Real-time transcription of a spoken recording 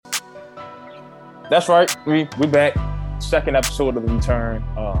That's right. We back. Second episode of the return.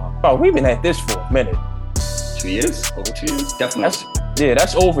 We've been at this for a minute. 2 years? Over 2 years? Definitely.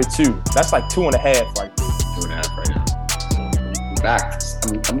 That's over 2. That's like 2.5 right there. 2.5 right now.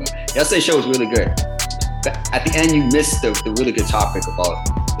 So we're back. Yesterday's show was really good. At the end, you missed the really good topic about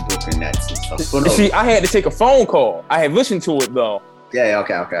the Brooklyn Nets and stuff. See, I had to take a phone call. I had listened to it though. Yeah.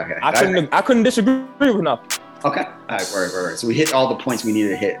 Okay. I couldn't disagree with nothing. Okay. All right. Word. So we hit all the points we needed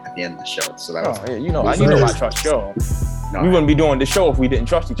to hit at the end of the show. So that was. Yeah, you know I trust y'all. No, we wouldn't be doing this show if we didn't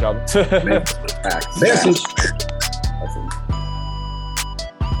trust each other. Message.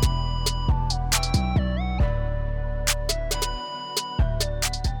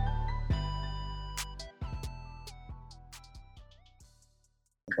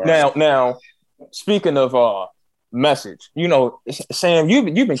 Now, speaking of message, you know, Sam, you've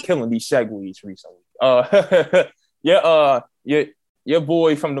been killing these segues recently. Your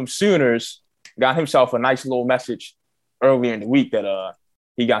boy from them Sooners got himself a nice little message earlier in the week that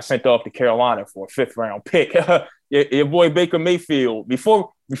he got sent off to Carolina for a 5th round pick. your boy Baker Mayfield.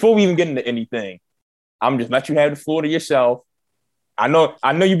 Before we even get into anything, I'm just let you have the floor to yourself. I know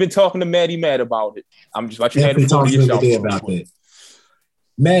you've been talking to Matt about it. I'm just let you have the floor to yourself. About that.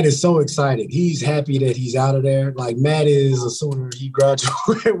 Matt is so excited. He's happy that he's out of there. Like Matt is a Sooner. He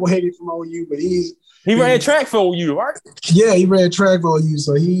graduated from OU, but he ran track for OU, right? Yeah, he ran track for OU,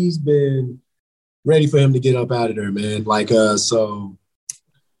 so he's been ready for him to get up out of there, man. So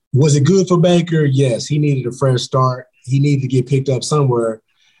was it good for Baker? Yes, he needed a fresh start. He needed to get picked up somewhere.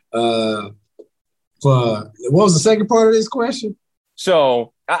 What was the second part of this question?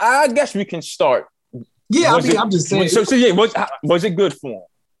 So I guess we can start. Yeah, I'm just saying. Was it good for him?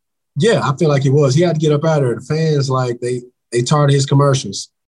 Yeah, I feel like it was. He had to get up out of there. The fans, they tarred his commercials.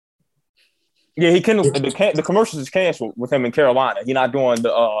 Yeah, the commercials is canceled with him in Carolina. He's not doing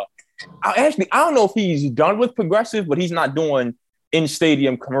the I don't know if he's done with Progressive, but he's not doing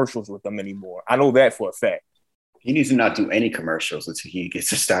in-stadium commercials with them anymore. I know that for a fact. He needs to not do any commercials until he gets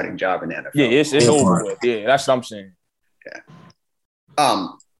a starting job in the NFL. Yeah, it's over with. Yeah, that's what I'm saying. Yeah.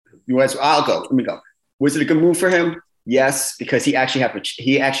 I'll go. Let me go. Was it a good move for him? Yes, because he actually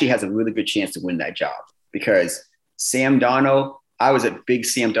has a really good chance to win that job. Because Sam Darnold, I was a big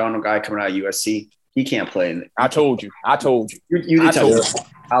Sam Darnold guy coming out of USC. He can't play. I told you. You did tell me.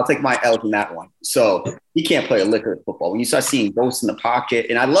 I'll take my L from that one. So he can't play a lick of football. When you start seeing ghosts in the pocket,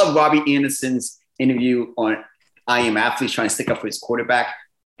 and I love Robbie Anderson's interview on I Am Athletes trying to stick up for his quarterback,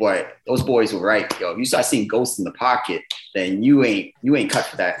 but those boys were right, yo. If you start seeing ghosts in the pocket, then you ain't cut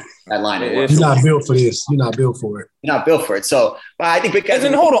for that line. You're not built for this. You're not built for it. You're not built for it. So, but I think because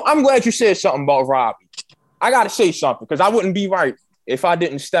hold on, I'm glad you said something about Robbie. I got to say something because I wouldn't be right if I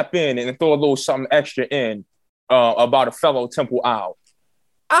didn't step in and throw a little something extra in about a fellow Temple Owl.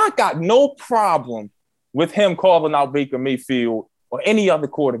 I got no problem with him calling out Baker Mayfield or any other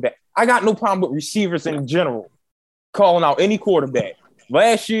quarterback. I got no problem with receivers in general calling out any quarterback.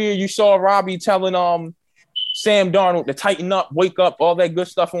 Last year, you saw Robbie telling Sam Darnold to tighten up, wake up, all that good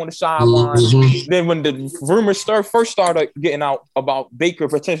stuff on the sideline. Mm-hmm. Then when the rumors first started getting out about Baker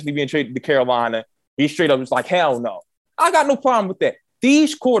potentially being traded to Carolina, he straight up was like, hell no. I got no problem with that.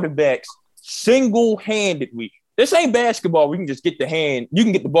 These quarterbacks single-handedly, this ain't basketball. We can just get you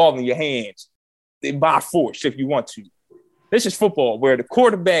can get the ball in your hands by force if you want to. This is football where the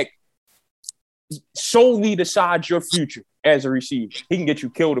quarterback solely decides your future as a receiver. He can get you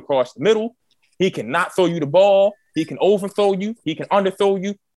killed across the middle. He can not throw you the ball. He can overthrow you. He can underthrow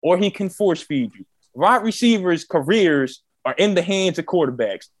you, or he can force feed you. Wide receivers' careers are in the hands of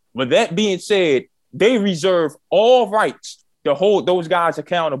quarterbacks. With that being said, they reserve all rights to hold those guys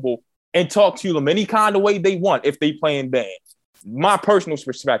accountable and talk to them any kind of way they want if they playing bad. My personal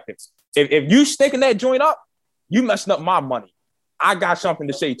perspective. If you sticking that joint up, you messing up my money. I got something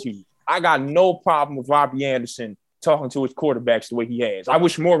to say to you. I got no problem with Robbie Anderson talking to his quarterbacks the way he has. I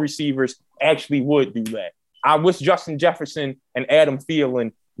wish more receivers actually would do that. I wish Justin Jefferson and Adam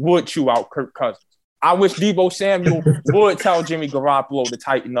Thielen would chew out Kirk Cousins. I wish Deebo Samuel would tell Jimmy Garoppolo to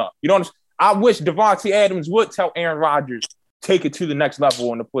tighten up. You know what I'm saying? I wish Devontae Adams would tell Aaron Rodgers, take it to the next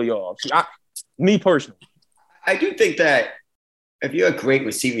level in the playoffs. Me personally. I do think that if you're a great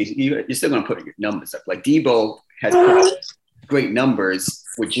receiver, you're still going to put your numbers up. Like Deebo has put great numbers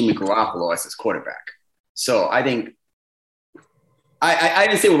with Jimmy Garoppolo as his quarterback. So I think I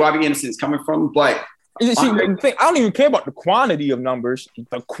didn't say where Robbie Anderson is coming from, but I don't even care about the quantity of numbers,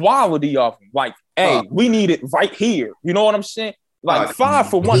 the quality of them. Like, hey, we need it right here. You know what I'm saying? Like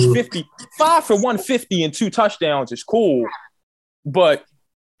 5 for 150 and 2 touchdowns is cool. But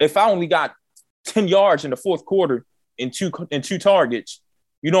if I only got 10 yards in the fourth quarter and two targets,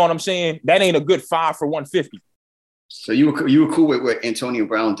 You know what I'm saying? That ain't a good 5 for 150. So you were cool with what Antonio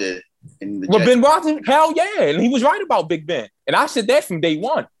Brown did in the Jets? Well, Ben Watson, hell yeah. And he was right about Big Ben. And I said that from day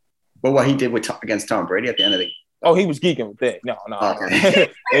one. But what he did against Tom Brady at the end of the game? Oh, he was geeking with that. No.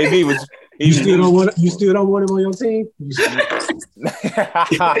 Okay. AB was. You still don't want him on your team?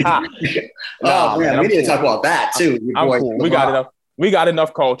 Man, we need to talk about that too. I'm cool. We got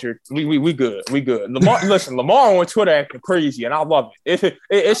enough culture. We good. We good. Lamar on Twitter acting crazy, and I love it.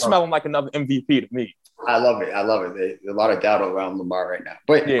 It's smelling like another MVP to me. I love it. There's a lot of doubt around Lamar right now.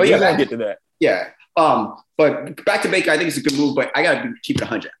 But we're gonna get to that. Yeah. But back to Baker, I think it's a good move, but I gotta keep it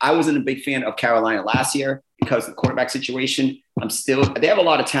 100. I wasn't a big fan of Carolina last year because of the quarterback situation. They have a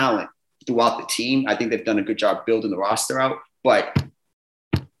lot of talent throughout the team. I think they've done a good job building the roster out, but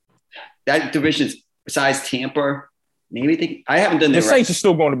that division is, besides Tampa, I haven't done the Saints are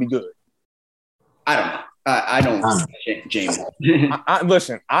still going to be good. I don't know. I don't Jameis.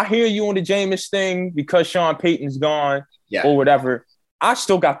 Listen, I hear you on the Jameis thing because Sean Payton's gone or whatever. I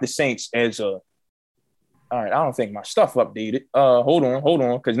still got the Saints as a – all right, I don't think my stuff updated. Hold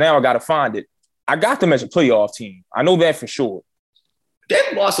on, because now I got to find it. I got them as a playoff team. I know that for sure.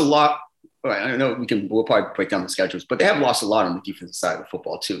 They've lost a lot. I don't know. We'll probably break down the schedules, but they have lost a lot on the defensive side of the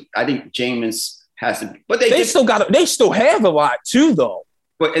football too. I think Jameis has to – but they still have a lot too, though.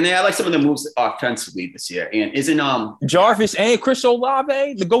 And they had like some of the moves offensively this year. And isn't Jarvis and Chris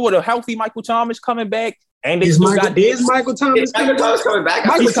Olave to go with a healthy Michael Thomas coming back? And is Michael Thomas coming back?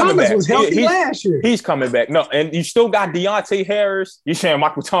 Michael Thomas was healthy last year. He's coming back. No, and you still got Deontay Harris. You're saying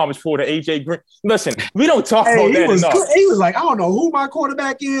Michael Thomas for the AJ Green. Listen, we don't talk about that enough. He was like, I don't know who my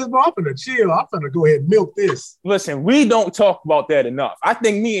quarterback is, but I'm going to chill. I'm going to go ahead and milk this. Listen, we don't talk about that enough. I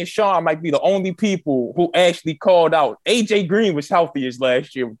think me and Sean might be the only people who actually called out AJ Green was healthiest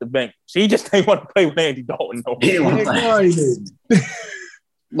last year with the Bengals. He just didn't want to play with Andy Dalton. No. He didn't.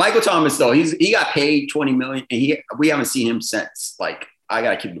 Michael Thomas, though, he got paid $20 million, and we haven't seen him since. Like, I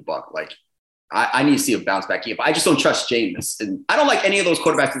gotta keep the buck. Like, I need to see a bounce back here. But I just don't trust Jameis, and I don't like any of those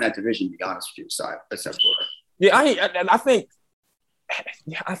quarterbacks in that division. To be honest with you, so except for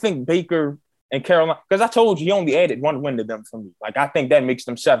I think Baker and Carolina, because I told you he only added one win to them for me. Like, I think that makes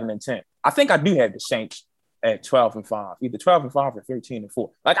them 7-10. I think I do have the Saints at 12-5, either 12-5 or 13-4.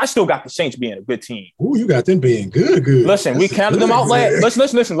 Like, I still got the Saints being a good team. Ooh, you got them being good. Listen, we counted them out last.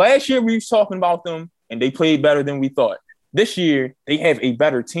 Listen. Last year we was talking about them, and they played better than we thought. This year they have a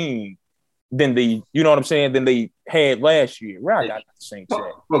better team than you know what I'm saying, than they had last year. Where I got the Saints at.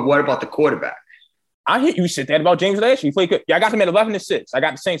 But what about the quarterback? I hear you said that about James last year. He played good. Yeah, I got them at 11-6. I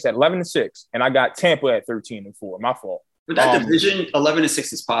got the Saints at 11-6, and I got Tampa at 13-4. My fault. But that division,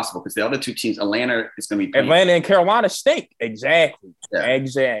 11-6 is possible because the other two teams, Atlanta is going to be Atlanta and Carolina stink. Exactly. Yeah.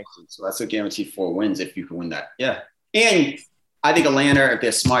 Exactly. So that's a guaranteed 4 wins if you can win that. Yeah. And I think Atlanta, if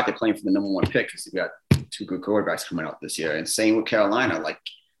they're smart, they're playing for the number 1 pick because they've got 2 good quarterbacks coming out this year. And same with Carolina. Like,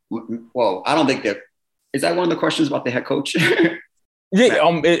 well, I don't think is that one of the questions about the head coach?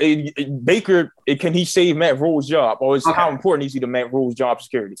 Yeah. Baker, can he save Matt Rule's job? Or how important is he to Matt Rule's job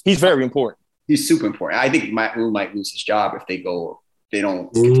security? He's very important. He's super important. I think Matt Rule might lose his job if they don't.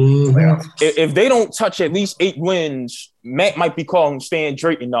 If they don't touch at least 8 wins, Matt might be calling Stan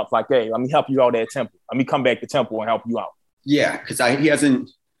Drayton up like, hey, let me help you out at Temple. Let me come back to Temple and help you out. Yeah, because he hasn't.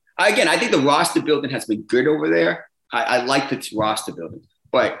 Again, I think the roster building has been good over there. I like the roster building,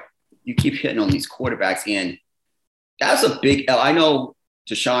 but you keep hitting on these quarterbacks, and that's a big L. I know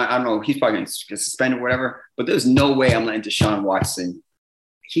Deshaun. I don't know. He's probably going to get suspended or whatever, but there's no way I'm letting Deshaun Watson.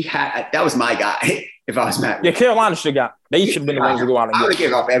 That was my guy. If I was Matt. Yeah, Carolina should have got. They should have been the ones to go out and I would have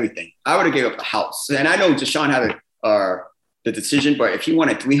gave up everything. I would have gave up the house. And I know Deshaun had the decision, but if he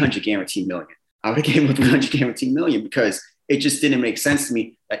wanted $300 guaranteed million, I would have gave him $300 guaranteed million because it just didn't make sense to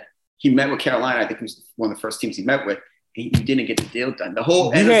me that he met with Carolina. I think it was one of the first teams he met with. He didn't get the deal done. The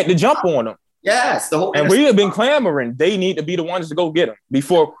whole you had to jump on him. Yes, the whole. And we have been clamoring. They need to be the ones to go get him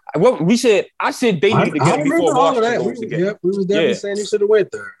before. What we said, I said they need to get him before Washington goes to get him. Yep, we was definitely saying he should have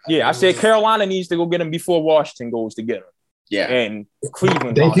went there. Yeah, I said Carolina needs to go get him before Washington goes to get him. Yeah, and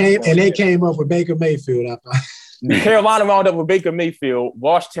Cleveland. They came up with Baker Mayfield. Carolina wound up with Baker Mayfield.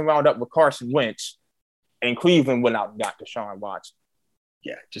 Washington wound up with Carson Wentz, and Cleveland went out and got Deshaun Watson.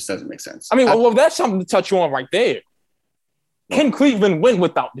 Yeah, it just doesn't make sense. I mean, well, that's something to touch on right there. Can Cleveland win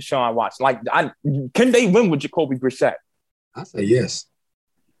without Deshaun Watson? Can they win with Jacoby Brissett? I say yes.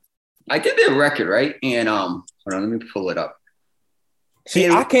 I did their record, right? And hold on, let me pull it up. See,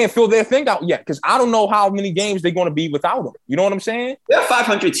 I can't fill their thing out yet because I don't know how many games they're going to be without him. You know what I'm saying? They're a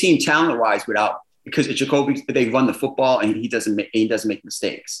 500 team talent-wise without because Jacoby, they run the football and he doesn't make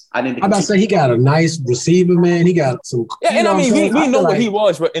mistakes. I didn't think I'm about to say he got a nice receiver, man. He got some. Yeah, and I mean, we know what he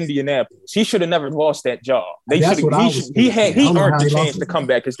was with Indianapolis. He should have never lost that job. He earned the chance to come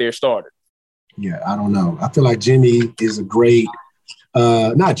back as their starter. Yeah, I don't know. I feel like Jimmy is a great,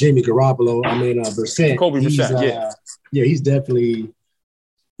 not Jimmy Garoppolo. I mean, Brissett. Kobe Brissett, yeah, he's definitely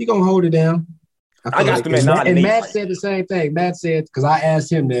gonna hold it down. I got them at 9 and Matt said the same thing. Matt said, because I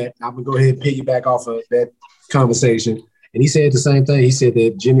asked him that, I'm gonna go ahead and piggyback off of that conversation, and he said the same thing. He said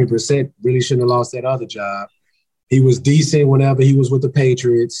that Jimmy Brissett really shouldn't have lost that other job. He was decent whenever he was with the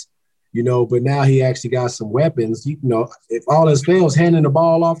Patriots, but now he actually got some weapons. If all else fails, handing the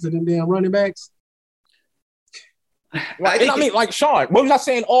ball off to them damn running backs. Like Sean, what was I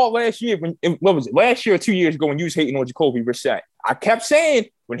saying all last year? What was it? Last year or 2 years ago when you was hating on Jacoby Brissett? I kept saying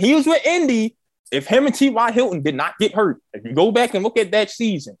when he was with Indy, if him and T.Y. Hilton did not get hurt, if you go back and look at that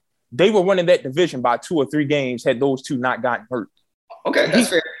season, they were winning that division by 2 or 3 games had those two not gotten hurt. Okay, that's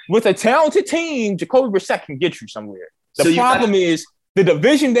fair. With a talented team, Jacoby Brissett can get you somewhere. The problem is the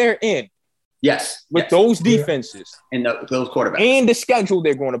division they're in. Yes. With those defenses. And those quarterbacks. And the schedule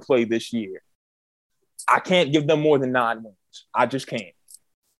they're going to play this year. I can't give them more than 9 wins. I just can't.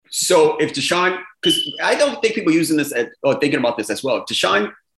 So if Deshaun, because I don't think people using this or thinking about this as well.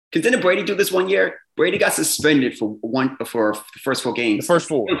 Deshaun, because didn't Brady do this 1 year? Brady got suspended for the first 4 games. The first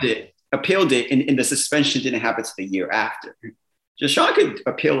 4. Appealed it, and the suspension didn't happen to the year after. Deshaun could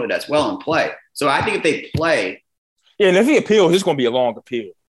appeal it as well and play. So I think if they play. Yeah, and if he appeals, it's going to be a long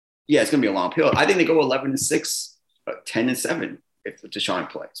appeal. Yeah, it's going to be a long appeal. I think they go 11-6, 10-7 if Deshaun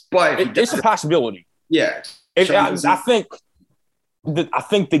plays. But it's a possibility. Yeah. I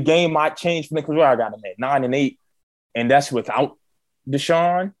think the game might change for me because I got him at 9-8, and that's without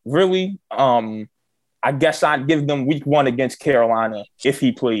Deshaun. Really, I guess I'd give them week 1 against Carolina if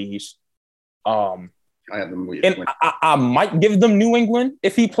he plays. I have them and I might give them New England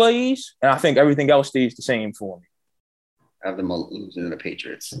if he plays, and I think everything else stays the same for me. I have them losing to the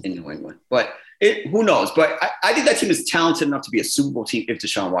Patriots in New England, but who knows? But I think that team is talented enough to be a Super Bowl team if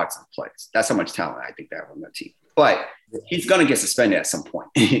Deshaun Watson plays. That's how much talent I think they have on that team. But he's going to get suspended at some point.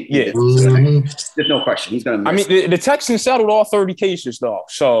 Yeah, there's no question. He's going to. I mean, the Texans settled all 30 cases though,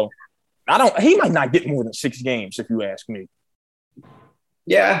 so he might not get more than 6 games if you ask me.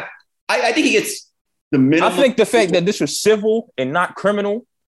 Yeah, I think he gets the minimum. I think the fact that this was civil and not criminal,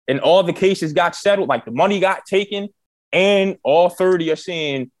 and all the cases got settled, like the money got taken, and all 30 are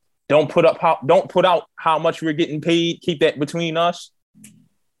saying don't put out how much we're getting paid. Keep that between us.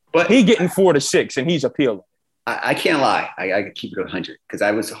 But he getting 4 to 6, and he's appealing. I can't lie. I could keep it 100 because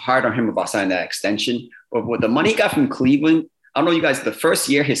I was hard on him about signing that extension. But with the money he got from Cleveland, I don't know you guys. The first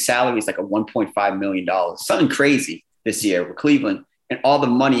year, his salary is like a $1.5 million, something crazy this year with Cleveland. And all the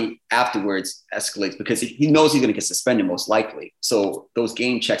money afterwards escalates because he knows he's going to get suspended most likely. So those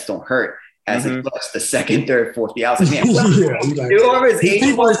game checks don't hurt as it plus the second, third, fourth. I was like, man, whoever his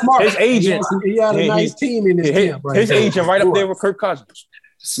agent was, his agent, he had a nice team in his camp. Right his agent right up there with Kirk Cousins.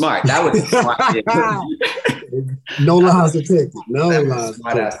 Smart. That was smart. No lies detected. No lies.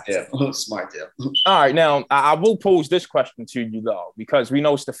 Smart deal. All right. Now, I will pose this question to you, though, because we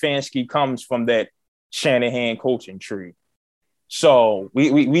know Stefanski comes from that Shanahan coaching tree. So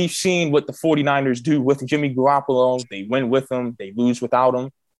we've seen what the 49ers do with Jimmy Garoppolo. They win with him. They lose without him.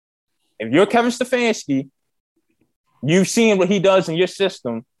 If you're Kevin Stefanski, you've seen what he does in your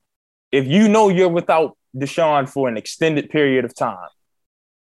system. If you know you're without Deshaun for an extended period of time,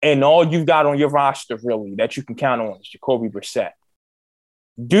 and all you've got on your roster really that you can count on is Jacoby Brissett,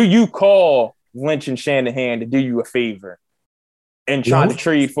 do you call Lynch and Shanahan to do you a favor and try to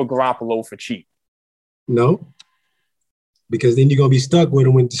trade for Garoppolo for cheap? No. Because then you're going to be stuck with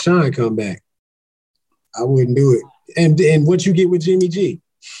him when Deshaun come back. I wouldn't do it. And what you get with Jimmy G?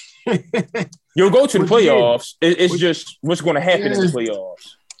 You'll go to the playoffs. It's just what's going to happen in the playoffs.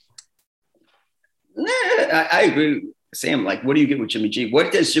 I agree, Sam. Like, what do you get with Jimmy G?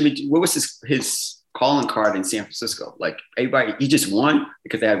 What was his calling card in San Francisco? Like, everybody, he just won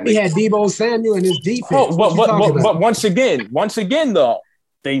because they had. He had Deebo Samuel in his defense. But once again, though,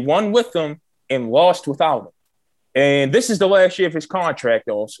 they won with him and lost without him. And this is the last year of his contract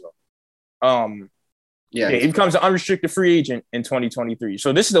also. He becomes an unrestricted free agent in 2023.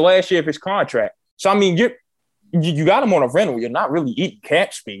 So this is the last year of his contract. So, I mean, you got him on a rental. You're not really eating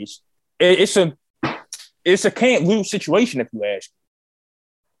cap space. It's a can't-lose situation, if you ask me.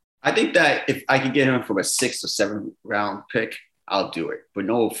 I think that if I could get him from a 6th or 7th round pick, I'll do it.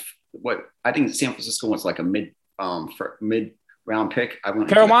 But I think San Francisco wants like a mid round pick.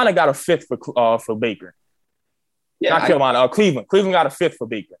 Carolina got a 5th for Baker. Yeah, Not Carolina. Cleveland. Cleveland got a 5th for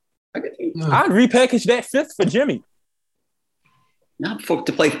Baker. I'd repackage that 5th for Jimmy. Not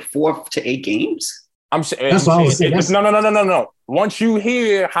to play 4 to 8 games. I'm saying. That's what I was saying. No. Once you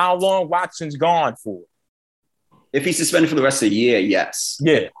hear how long Watson's gone for. If he's suspended for the rest of the year, yes.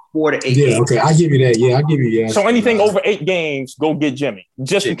 Yeah. 4 to 8 Yeah, games. okay. I give you that. Yeah, I give you that. So anything over 8 games, go get Jimmy.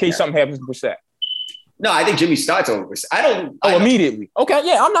 Just in case something happens to Brissett. No, I think Jimmy starts over Brissett. I don't. Immediately. Okay,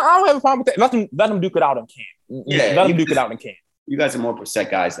 yeah. I don't have a problem with that. Let them duke it out in camp. Yeah, let them duke it out in camp. You guys are more Brissett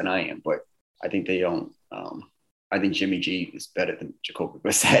guys than I am, but I think they don't. I think Jimmy G is better than Jacoby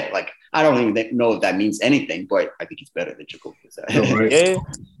Brissett. Like, I don't even know if that means anything, but I think he's better than Jacoby Brissett. Right. Yeah.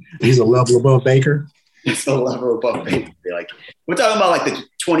 He's a level above Baker. He's a level above Baker. Like, we're talking about like the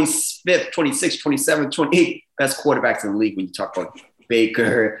 25th, 26th, 27th, 28th best quarterbacks in the league when you talk about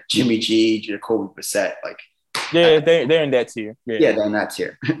Baker, Jimmy G, Jacoby Brissett. Like, yeah, they're in that tier. Yeah, they're in that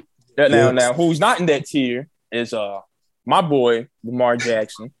tier. Now, who's not in that tier is my boy Lamar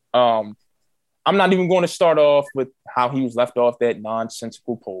Jackson. I'm not even going to start off with how he was left off that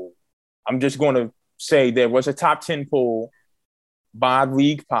nonsensical poll. I'm just going to say there was a top 10 poll by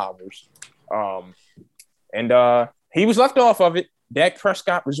League Powers. And he was left off of it. Dak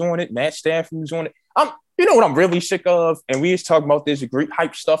Prescott was on it. Matt Stafford was on it. You know what I'm really sick of? And we was talking about this great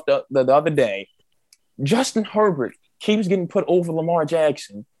hype stuff the other day. Justin Herbert keeps getting put over Lamar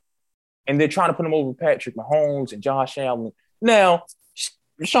Jackson. And they're trying to put him over Patrick Mahomes and Josh Allen. Now,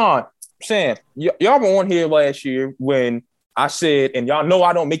 Sean, Sam, y'all were on here last year when I said, and y'all know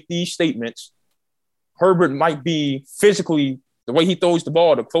I don't make these statements, Herbert might be physically, the way he throws the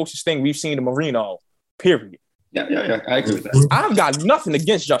ball, the closest thing we've seen to Marino, period. Yeah. I agree with that. I've got nothing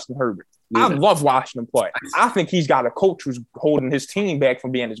against Justin Herbert. I love watching him play. I think he's got a coach who's holding his team back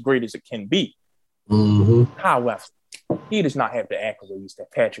from being as great as it can be. Mm-hmm. However, he does not have the accolades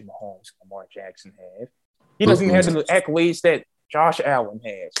that Patrick Mahomes and Lamar Jackson have. He doesn't have the accolades that Josh Allen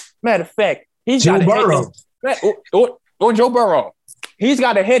has. Matter of fact, he's got or Joe Burrow. He's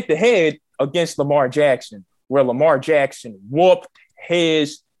got a head-to-head against Lamar Jackson, where Lamar Jackson whooped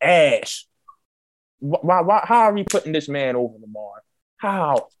his ass. Why? How are we putting this man over Lamar?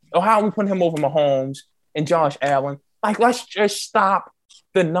 How? Or how are we putting him over Mahomes and Josh Allen? Like, let's just stop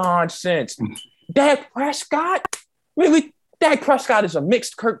the nonsense. Dak Prescott? Really? Dak Prescott is a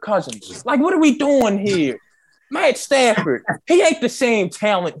mixed Kirk Cousins. Like, what are we doing here? Matt Stafford, he ain't the same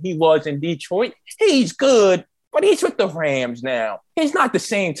talent he was in Detroit. He's good, but he's with the Rams now. He's not the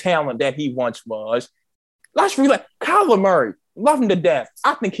same talent that he once was. Let's relax. Kyler Murray, love him to death.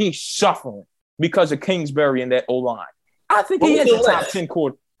 I think he's suffering because of Kingsbury and that O-line. I think he is a top 10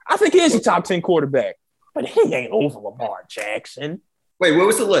 quarterback. I think he is a top 10 quarterback, but he ain't over Lamar Jackson. Wait, what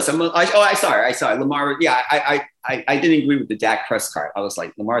was the list? I saw it. Lamar. Yeah, I didn't agree with the Dak Prescott. I was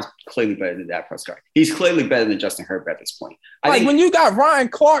like, Lamar's clearly better than Dak Prescott. He's clearly better than Justin Herbert at this point. I think when you got Ryan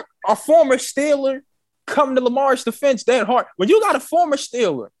Clark, a former Steeler, coming to Lamar's defense that hard. When you got a former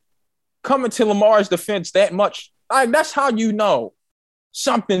Steeler coming to Lamar's defense that much, that's how you know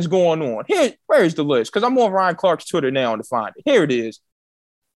something's going on. Where's the list? Because I'm on Ryan Clark's Twitter now to find it. Here it is.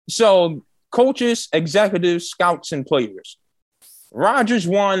 So, coaches, executives, scouts, and players. Rodgers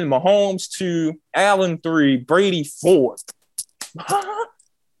 1, Mahomes 2, Allen 3, Brady 4,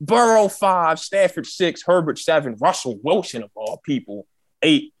 Burrow 5, Stafford 6, Herbert 7, Russell Wilson of all people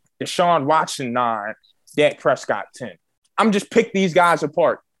 8, Deshaun Watson 9, Dak Prescott 10. I'm just pick these guys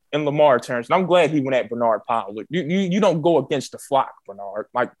apart in Lamar terms, and I'm glad he went at Bernard Powell. You don't go against the flock, Bernard.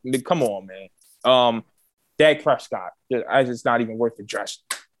 Like, come on, man. Dak Prescott, it's not even worth addressing.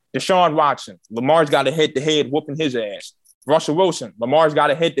 Deshaun Watson, Lamar's got a head-to-head whooping his ass. Russell Wilson, Lamar's got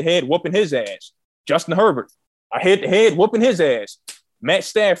a head-to-head whooping his ass. Justin Herbert, a head-to-head whooping his ass. Matt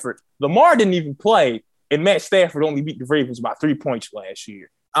Stafford, Lamar didn't even play, and Matt Stafford only beat the Ravens by 3 points last year.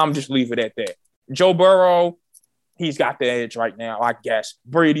 I'm just leaving it at that. Joe Burrow, he's got the edge right now, I guess.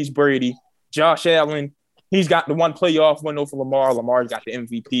 Brady's Brady. Josh Allen, he's got the one playoff win over Lamar. Lamar's got the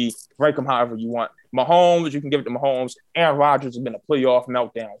MVP. Rank him however you want. Mahomes, you can give it to Mahomes. Aaron Rodgers has been a playoff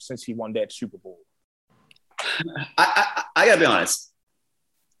meltdown since he won that Super Bowl. I got to be honest.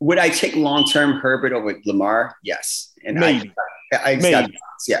 Would I take long-term Herbert over Lamar? Yes. And maybe. Maybe.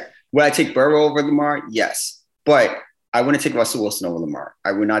 Yeah. Would I take Burrow over Lamar? Yes. But I wouldn't take Russell Wilson over Lamar.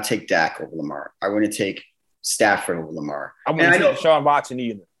 I would not take Dak over Lamar. I wouldn't take Stafford over Lamar. I wouldn't take Deshaun Watson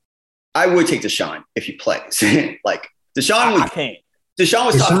either. I would take Deshaun if he plays. Like, Deshaun would. I can't. Deshaun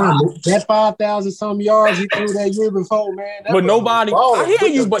was tough. That 5,000 some yards he threw that year before, man. But nobody, I hear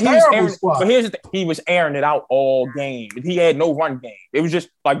you, but here's the thing. He was airing it out all game. He had no run game. It was just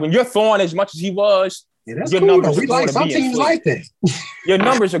like when you're throwing as much as he was, your numbers are going to be inflated. Your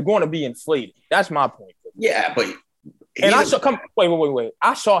numbers are going to be inflated. That's my point. Yeah, but And I saw wait.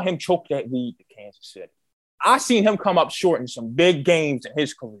 I saw him choke that lead to Kansas City. I seen him come up short in some big games in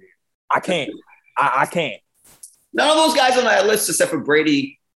his career. I can't. None of those guys on that list, except for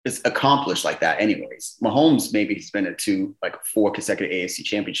Brady, is accomplished like that. Anyways, Mahomes maybe he's been to 4 consecutive AFC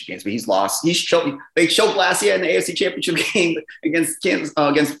Championship games, but he's lost. They choked last year in the AFC Championship game against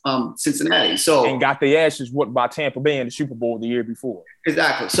Cincinnati. So and got their asses whooped by Tampa Bay in the Super Bowl the year before.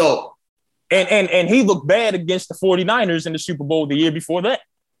 Exactly. So and he looked bad against the 49ers in the Super Bowl the year before that.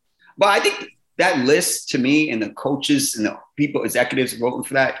 But I think that list to me and the coaches and the people, executives voting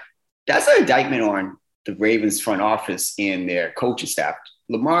for that's an indictment on the Ravens front office and their coaching staff.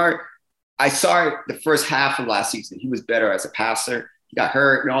 Lamar, I saw it the first half of last season. He was better as a passer. He got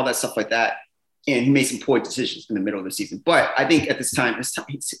hurt and all that stuff like that. And he made some poor decisions in the middle of the season. But I think at this time,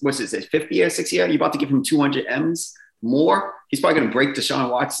 what's his 5th year, 6th year? You're about to give him 200 M's more. He's probably going to break Deshaun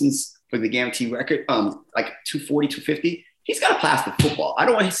Watson's for the guaranteed record, 240, 250. He's got to pass the football. I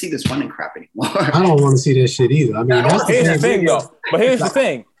don't want to see this running crap anymore. I don't want to see that shit either. I mean, here's the thing, though. But here's the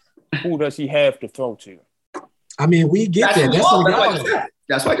thing. Who does he have to throw to? I mean, we get that.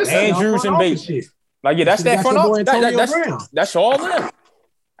 That's why I just said Andrews and Bates. That's that front office. That's all them.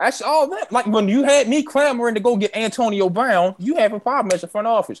 That's all that. Like when you had me clamoring to go get Antonio Brown, you have a problem as a front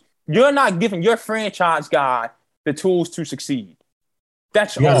office. You're not giving your franchise guy the tools to succeed.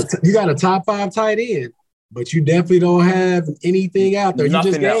 That's all. You got a top 5 tight end, but you definitely don't have anything out there. You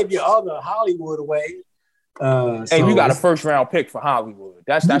just gave your other Hollywood away. And you got a 1st-round pick for Hollywood.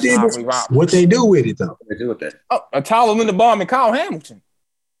 That's what they do with it, though. They do with it. Tyler Linderbaum and Kyle Hamilton.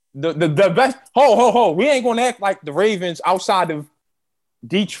 The best. Ho. We ain't gonna act like the Ravens outside of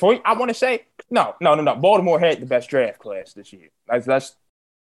Detroit. I want to say no. Baltimore had the best draft class this year. That's.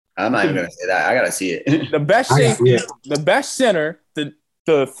 I'm not even gonna say that. I gotta see it. The best safety, the best center,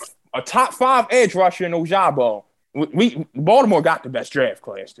 a top 5 edge rusher in Ojabo. Baltimore got the best draft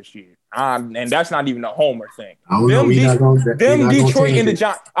class this year, and that's not even a homer thing. Detroit and the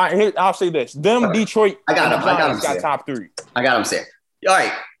Giants. I'll say this: Detroit. I got them. Got top 3. I got them saying. All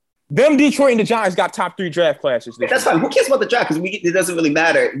right. Detroit and the Giants got top 3 draft classes. That's fine. Who cares about the draft? Because it doesn't really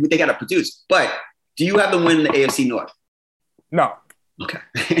matter. They got to produce. But do you have them win the AFC North? No.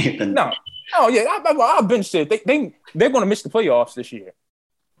 Okay. No. Oh yeah, I've been said they're going to miss the playoffs this year.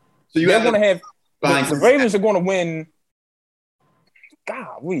 So they're going to have the Ravens are going to win.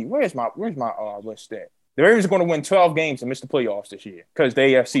 Golly, where's my list at? The Ravens are going to win 12 games and miss the playoffs this year because the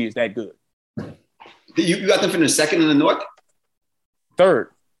AFC is that good. You got them finishing 2nd in the North? 3rd.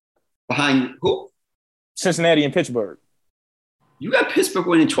 Behind who? Cincinnati and Pittsburgh. You got Pittsburgh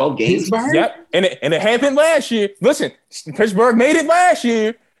winning 12 games? Pittsburgh? Yep. And it happened last year. Listen, Pittsburgh made it last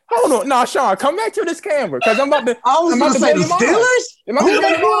year. Hold on. No, Sean, come back to this camera because I'm about to say the Steelers? Let me blow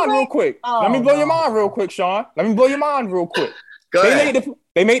your mind real quick. Let me blow your mind real quick, Sean. Let me blow your mind real quick. Go ahead.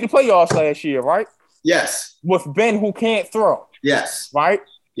 They made the playoffs last year, right? Yes. With Ben who can't throw. Yes. Right?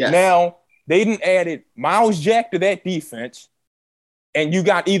 Yes. Now, they didn't added Miles Jack to that defense, and you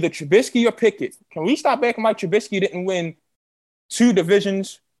got either Trubisky or Pickett. Can we stop acting like Trubisky didn't win 2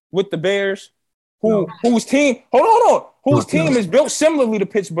 divisions with the Bears? Whose team? Hold on. Whose team is built similarly to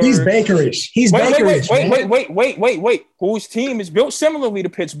Pittsburgh? He's Bakerish. Wait. Whose team is built similarly to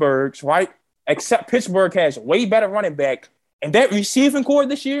Pittsburgh's, right? Except Pittsburgh has a way better running back. And that receiving core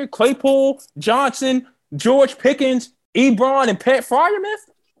this year, Claypool, Johnson, George Pickens, Ebron, and Pat Freiermuth.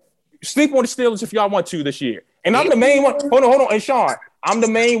 Sleep on the Steelers if y'all want to this year. And I'm the main one. Hold on. And Sean, I'm the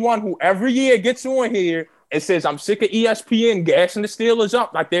main one who every year gets on here and says I'm sick of ESPN gassing the Steelers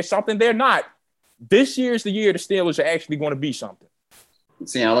up like there's something they're not. This year's the year the Steelers are actually going to be something.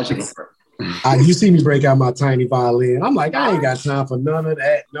 See, I'll let you go first. You see me break out my tiny violin. I'm like, I ain't got time for none of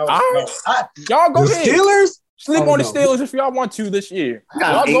that. No. Y'all go ahead. Steelers? Sleep on the Steelers if y'all want to this year.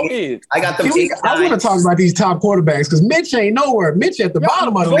 Y'all go ahead. I got them. I want to talk about these top quarterbacks because Mitch ain't nowhere. Mitch at the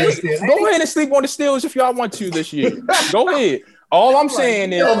bottom of the list. Go ahead and sleep on the Steelers if y'all want to this year. Go ahead. All I'm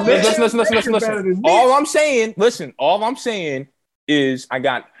saying is, listen. All I'm saying is, I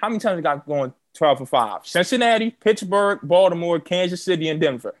got how many times I got going 12-5? Cincinnati, Pittsburgh, Baltimore, Kansas City, and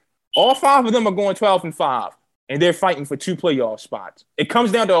Denver. All 5 of them are going 12-5, and they're fighting for 2 playoff spots. It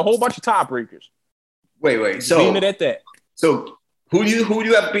comes down to a whole bunch of tiebreakers. Wait. So leave it at that. So who do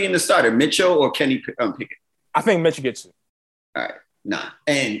you have being the starter, Mitchell or Kenny Pickett? I think Mitchell gets it. All right, nah.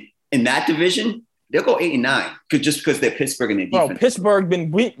 And in that division, they'll go 8-9 because they're Pittsburgh and their defense. Pittsburgh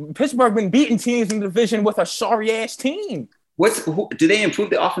been beating teams in the division with a sorry ass team. Do they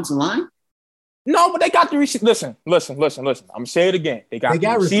improve the offensive line? No, but they got the listen. I'm gonna say it again. They got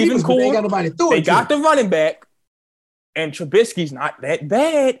the receiving core. They got nobody through They got the running back, and Trubisky's not that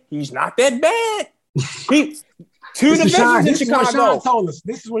bad. He's not that bad. Two divisions in Chicago. Sean told us.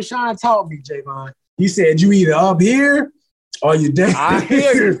 This is what Sean taught me, Javon. He said you either up here or you down. I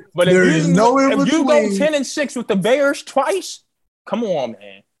hear you, but if you go 10-6 with the Bears twice, come on,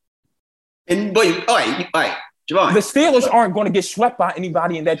 man. But all right, Javon. The Steelers aren't going to get swept by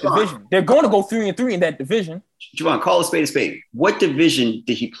anybody in that division. They're going to go 3-3 in that division. Javon, call a spade a spade. What division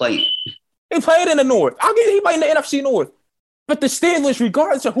did he play in? He played in the North. I'll give you, he played in the NFC North. But the Steelers,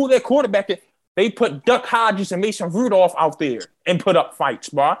 regardless of who their quarterback is, they put Duck Hodges and Mason Rudolph out there and put up fights,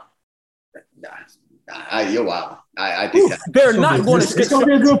 bro. You're wild. I think they're not going to. It's going to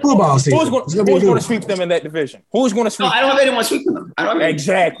be a good football season. Who's going to sweep them in that division? Who's going to sweep? No, I don't have anyone sweeping them.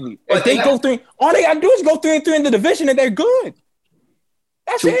 Exactly. If they go 3, all they got to do is go 3-3 in the division, and they're good.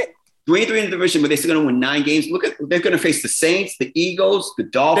 That's it. 3-3 in the division, but they're still going to win 9 games. They're going to face the Saints, the Eagles, the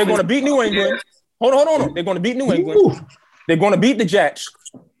Dolphins. They're going to beat New England. Hold on. They're going to beat New England. They're going to beat the Jets.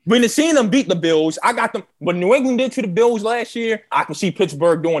 When you've seen them beat the Bills, I got them. What New England did to the Bills last year, I can see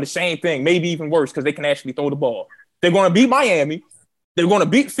Pittsburgh doing the same thing, maybe even worse, because they can actually throw the ball. They're going to beat Miami. They're going to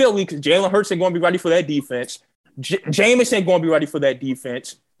beat Philly because Jalen Hurts ain't going to be ready for that defense. Jameis ain't going to be ready for that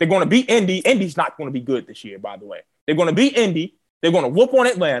defense. They're going to beat Indy. Indy's not going to be good this year, by the way. They're going to beat Indy. They're going to whoop on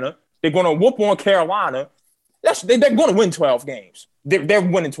Atlanta. They're going to whoop on Carolina. They're going to win 12 games. They're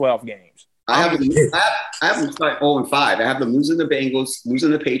winning 12 games. I have them start 0-5. I have them losing the Bengals,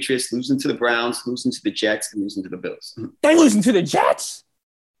 losing the Patriots, losing to the Browns, losing to the Jets, and losing to the Bills. They losing to the Jets?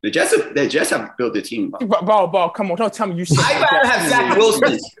 The Jets have built their team. Ball, come on. Don't tell me you sipping I'd rather have Zach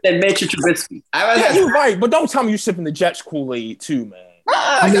Wilson than Mitchell Trubisky. You're right, but don't tell me you sipping the Jets Kool-Aid too, man.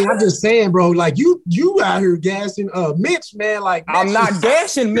 I mean, I'm just saying, bro, like you out here gassing Mitch, man. Like Mitch I'm not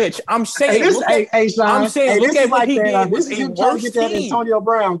gassing Mitch. I'm saying, look at what he did. This is him trying to get that Antonio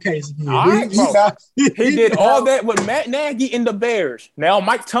Brown case again. All right, he did all that with Matt Nagy and the Bears. Now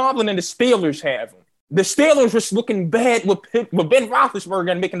Mike Tomlin and the Steelers have him. The Steelers was looking bad with Ben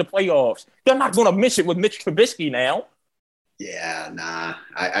Roethlisberger and making the playoffs. They're not going to miss it with Mitch Trubisky now. Yeah, nah,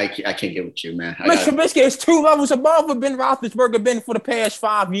 I can't get with you, man. Mitch Trubisky is 2 levels above what Ben Roethlisberger been for the past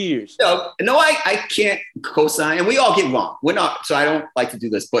 5 years. No, I can't co-sign, and we all get wrong. We're not, so I don't like to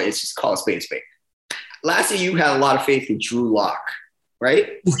do this, but it's just call a spade a spade. Last year, you had a lot of faith in Drew Lock, right?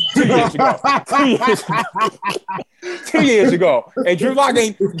 2 years ago. 2 years ago. And Drew Lock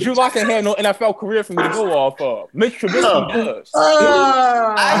ain't had no NFL career for me to go off of. Mitch Trubisky does.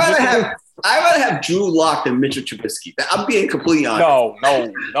 I'd rather have Drew Lock than Mitchell Trubisky. I'm being completely honest.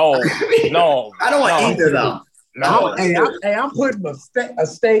 No. I don't want either of them. No. Hey, I'm putting a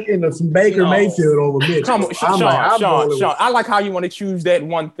stake in some Baker Mayfield over Mitchell. Come on, Sean. I like how you want to choose that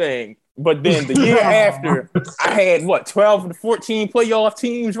one thing. But then the year after, I had 12 to 14 playoff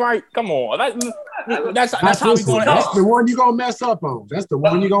teams, right? Come on. That's how we going to That's the one you're going to mess up on. That's the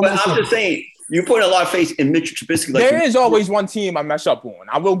one you're going to mess up on. I'm just saying, you put a lot of faith in Mitchell Trubisky. There is always one team I mess up on.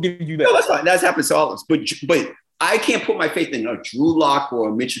 I will give you that. No, that's fine. That's happened to all of us. But I can't put my faith in a Drew Lock or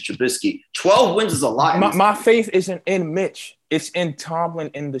a Mitchell Trubisky. 12 wins is a lot. My faith isn't in Mitch. It's in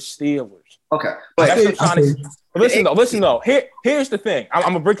Tomlin and the Steelers. Okay. But listen though. Here's the thing. I'm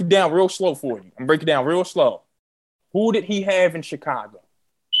going to break it down real slow for you. I'm breaking it down real slow. Who did he have in Chicago?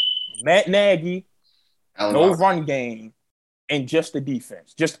 Matt Nagy, no run game, and just the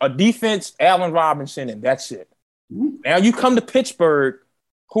defense. Just a defense, Allen Robinson, and that's it. Mm-hmm. Now you come to Pittsburgh,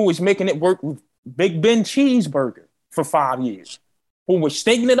 who is making it work with Big Ben Cheeseburger for 5 years, who was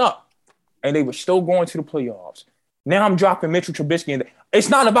stinking it up, and they were still going to the playoffs. Now I'm dropping Mitchell Trubisky in there. It's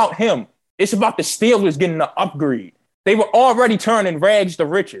not about him. It's about the Steelers getting an upgrade. They were already turning rags to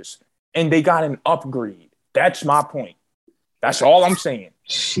riches, and they got an upgrade. That's my point. That's all I'm saying.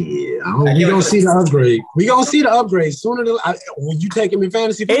 Shit, we gonna see the upgrade. We gonna see the upgrade sooner than when you take him in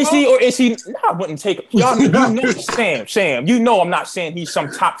fantasy football. Is he or is he? No, I wouldn't take him. Y'all, Sam. You know I'm not saying he's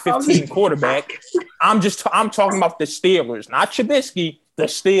some top 15 quarterback. I'm talking about the Steelers, not Trubisky. The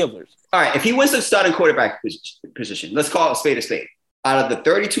Steelers. All right, if he wins the starting quarterback position, let's call it a spade a spade. Out of the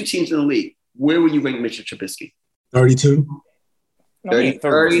 32 teams in the league, where would you rank Mitchell Trubisky? 32.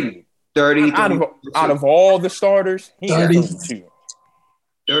 30. Out of all the starters, he's 32.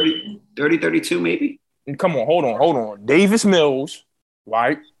 32 maybe? Come on, hold on. Davis Mills,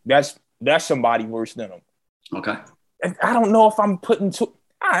 right? That's somebody worse than him. Okay. And I don't know if I'm putting two.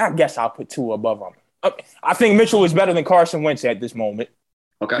 I guess I'll put two above him. I think Mitchell is better than Carson Wentz at this moment.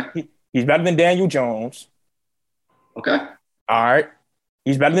 Okay. He's better than Daniel Jones. Okay. All right.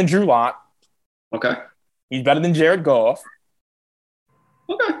 He's better than Drew Lock. Okay. He's better than Jared Goff.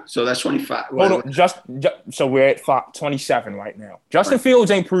 Okay. So that's 25. Hold on. So we're at 27 right now. Justin Fields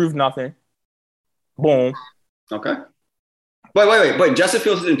ain't proved nothing. Boom. Okay. Wait. But Justin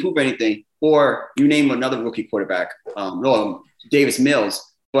Fields didn't prove anything. or you name another rookie quarterback, Davis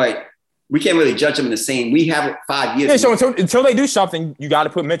Mills, but we can't really judge them in the same. We have 5 years. Yeah, so until they do something, you got to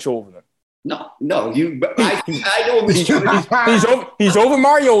put Mitchell over them. No. I know Mitchell. He's over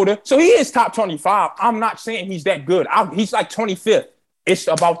Mariota, so he is top 25. I'm not saying he's that good. He's like 25th. It's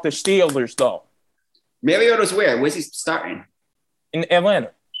about the Steelers, though. Mariota's where? Where's he starting? In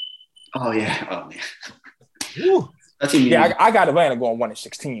Atlanta. Oh, yeah. Oh, man. Yeah, I got Atlanta going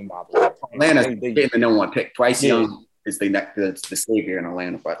 1-16, by the way. Atlanta's getting the number 1 pick. Bryce Young is the savior in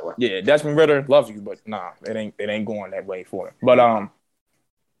Atlanta, by the way. Yeah, Desmond Ridder loves you, but nah, it ain't going that way for him. But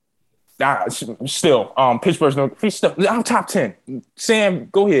still, Pittsburgh's I'm top 10. Sam,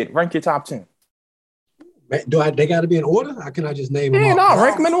 go ahead, rank your top 10. They got to be in order? Or can I just name them? Yeah, no,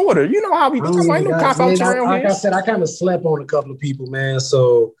 rank them in order. You know how we do. Ain't no cop out around here. Like I said, I kind of slept on a couple of people, man.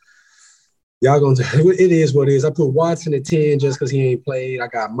 So y'all gonna it is what it is. I put Watson at 10 just because he ain't played. I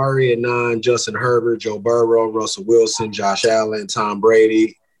got Murray at 9, Justin Herbert, Joe Burrow, Russell Wilson, Josh Allen, Tom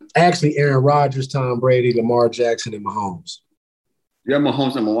Brady. Actually, Aaron Rodgers, Tom Brady, Lamar Jackson, and Mahomes. You have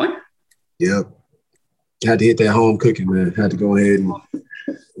Mahomes number 1? Yep. Had to hit that home cooking, man. Had to go ahead and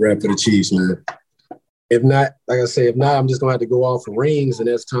rap for the Chiefs, man. If not, like I say, I'm just gonna have to go off for rings, and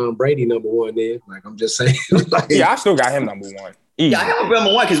that's Tom Brady number 1. Then, like I'm just saying. Yeah, I still got him number 1. Easy. Yeah, I have him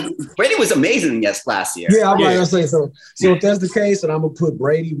number 1 because Brady was amazing last year. Yeah, I'm gonna say so. So if that's the case, then I'm gonna put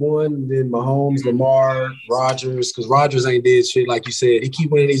Brady 1, and then Mahomes, Lamar, Rodgers, because Rodgers ain't did shit like you said. He keep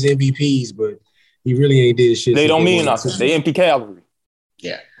winning these MVPs, but he really ain't did shit. They don't mean nothing. They empty calorie.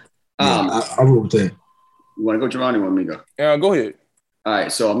 Yeah. I roll with that. You want to go, Jerron? You want me to go? Yeah, go ahead. All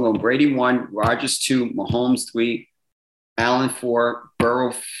right, so I'm going Brady 1, Rodgers 2, Mahomes 3, Allen 4,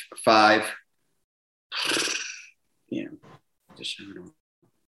 Burrow 5. Yeah,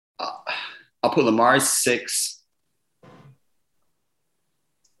 I'll put Lamar 6.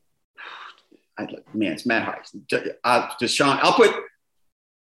 Man, it's Matt High. Deshaun. I'll put.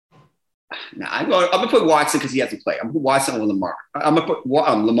 Nah, I'm gonna put Watson because he has to play. I'm gonna put Watson over Lamar. I'm gonna put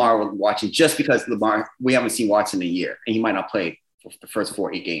Lamar over Watson just because Lamar. We haven't seen Watson in a year, and he might not play for the first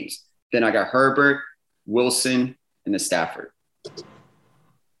 4-8 games. Then I got Herbert, Wilson, and then Stafford.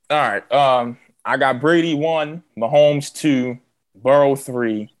 All right. I got Brady 1, Mahomes 2, Burrow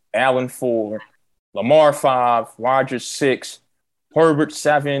 3, Allen 4, Lamar 5, Rodgers 6, Herbert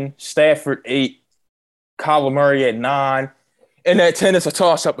 7, Stafford 8, Kyler Murray at 9. And at 10 is a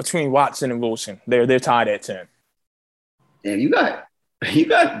toss-up between Watson and Wilson. They're tied at 10. Damn, you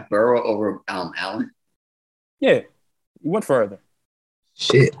got Burrow over Allen? Yeah. You went further.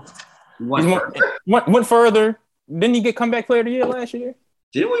 Shit. Went further. Didn't he get comeback player of the year last year?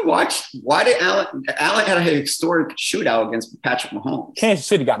 Didn't we watch? Why did Allen had a historic shootout against Patrick Mahomes? Kansas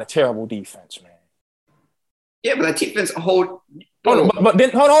City got a terrible defense, man. Yeah, but that defense hold. But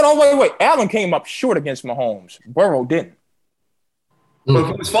then hold on, wait. Allen came up short against Mahomes. Burrow didn't.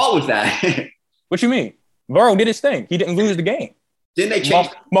 But whose fault was that? What you mean? Burrow did his thing. He didn't lose the game. Didn't they change?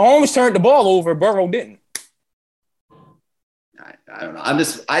 Mahomes turned the ball over. Burrow didn't. I don't know.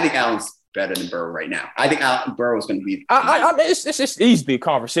 I think Allen's better than Burrow right now. I think Burrow's going to be. It's easy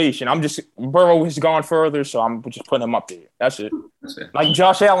conversation. Burrow has gone further, so I'm just putting him up there. That's it. Like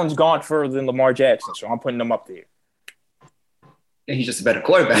Josh Allen's gone further than Lamar Jackson, so I'm putting him up there. And he's just a better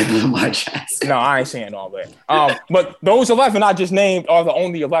quarterback than Lamar Jackson. No, I ain't saying all that. But those 11 I just named are the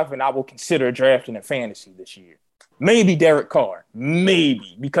only 11 I will consider drafting in fantasy this year. Maybe Derek Carr.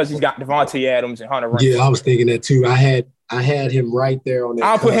 Maybe. Because he's got Devontae Adams and Hunter Renfrow. Yeah, I was thinking that too. I had him right there on that.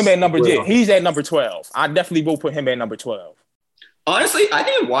 I'll put him at number 10. He's at number 12. I definitely will put him at number 12. Honestly, I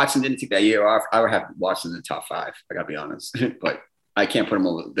think if Watson didn't take that year off, I would have Watson in the top 5. I got to be honest. But I can't put him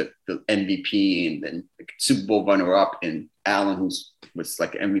over the MVP and then the Super Bowl runner-up and Allen, who's was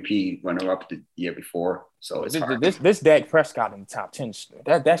like the MVP runner-up the year before. So it's hard. This Dak Prescott in the top 10.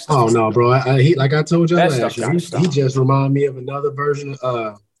 That's no, bro. He like I told you last year, he just reminded me of another version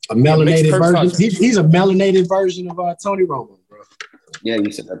of a melanated version. He's a melanated version of Tony Romo, bro. Yeah,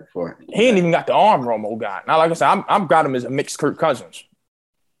 you said that before. He ain't even got the arm Romo got. Now, like I said, I've got him as a mixed Kirk Cousins.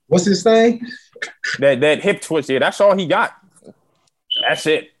 What's his thing? That hip twist there. That's all he got. That's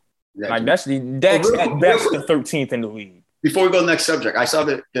it. Exactly. Like that's Dak's at best the 13th in the league. Before we go to the next subject, I saw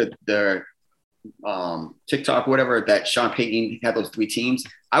the TikTok, whatever, that Sean Payton had those 3 teams.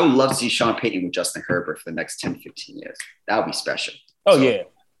 I would love to see Sean Payton with Justin Herbert for the next 10, 15 years. That would be special. Oh, so, yeah.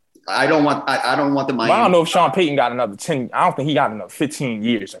 I don't want the Miami. Well, I don't know if Sean Payton got another 10. I don't think he got another 15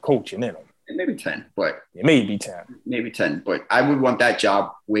 years of coaching in him. Maybe 10, but it may be 10. Maybe 10, but I would want that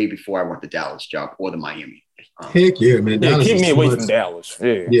job way before I want the Dallas job or the Miami. Heck yeah, man. Yeah, keep me away from Dallas.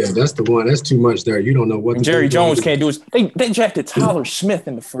 Yeah, that's the one. That's too much there. You don't know what Jerry Jones can't do is they drafted Tyler Smith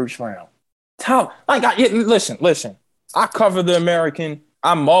in the first round. Listen. I cover the American.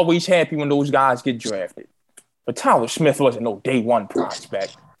 I'm always happy when those guys get drafted. But Tyler Smith wasn't no day one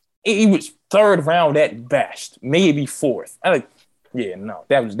prospect. He was third round at best, maybe fourth. That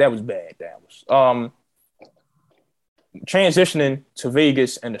was bad. Transitioning to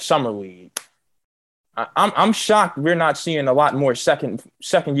Vegas and the summer league. I'm shocked we're not seeing a lot more second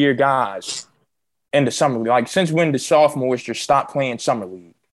year guys in the summer league. Like, since when the sophomores just stopped playing summer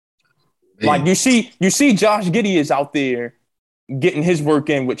league? Man. Like, you see Josh Giddey is out there getting his work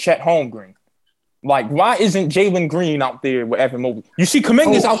in with Chet Holmgren. Like, why isn't Jalen Green out there with Evan Mobley? You see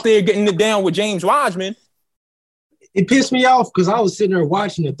Kuminga's out there getting it down with James Wiseman. It pissed me off because I was sitting there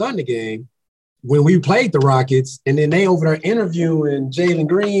watching the Thunder game when we played the Rockets, and then they over there interviewing Jalen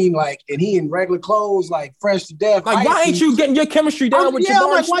Green, like, and he in regular clothes, like fresh to death. Like, why ain't you getting your chemistry down with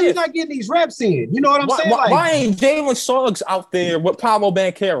Jabari Smith? Why you not getting these reps in? You know what I'm saying? Why ain't Jalen Suggs out there with Paolo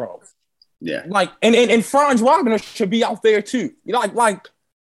Banchero? Yeah. Like, and Franz Wagner should be out there too. You know, like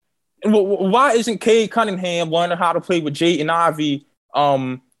why isn't Cade Cunningham learning how to play with Jaden Ivey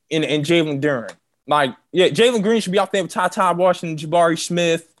and Jalen Duren? Like, yeah, Jalen Green should be out there with Ty Washington, Jabari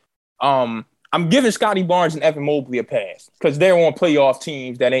Smith. I'm giving Scotty Barnes and Evan Mobley a pass because they're on playoff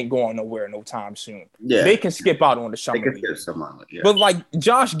teams that ain't going nowhere no time soon. Yeah. They can skip out on the summer league. Yeah. But, like,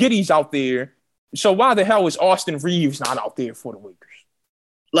 Josh Giddey's out there. So why the hell is Austin Reeves not out there for the Lakers?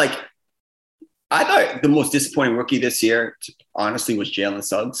 Like, I thought the most disappointing rookie this year, honestly, was Jalen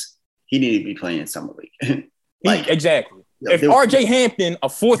Suggs. He needed to be playing in summer league. Exactly. If RJ Hampton, a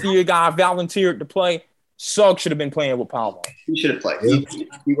fourth-year guy, volunteered to play, Suggs should have been playing with Paolo. He should have played.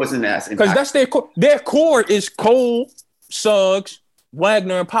 He wasn't as impactful. Because that's their core is Cole, Suggs,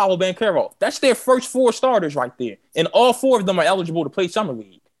 Wagner, and Paolo Banchero. That's their first four starters right there. And all four of them are eligible to play summer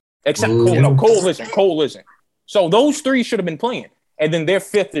league. Except Cole. No, Cole isn't. So those three should have been playing. And then their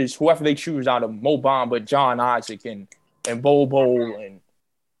fifth is whoever they choose out of Mo Bamba, John Isaac, and Bobo, and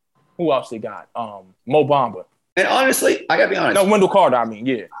who else they got? Mo Bamba. And honestly, I got to be honest. No, Wendell Carter,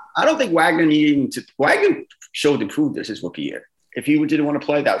 yeah. I don't think Wagner needed to – Wagner showed and proved this his rookie year. If he didn't want to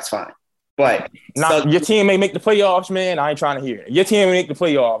play, that was fine. But your team may make the playoffs, man. I ain't trying to hear it. Your team may make the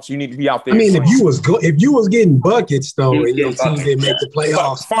playoffs. You need to be out there. I mean, if you was getting buckets, though, and your team didn't make the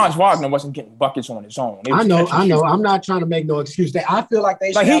playoffs. Franz Wagner wasn't getting buckets on his own. I know. I'm not trying to make no excuse. I feel like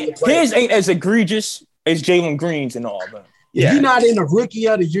they should have to play. His ain't as egregious as Jalen Green's and all that. If you're not in a rookie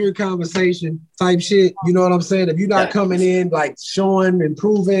of the year conversation type shit, you know what I'm saying? If you're not coming in like showing and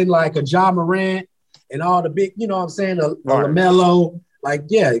proving like a Ja Morant and all the big, you know what I'm saying, a LaMelo, like,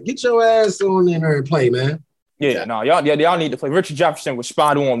 get your ass on in there and play, man. Y'all need to play. Richard Jefferson was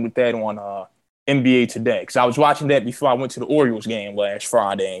spot on with that on NBA Today because I was watching that before I went to the Orioles game last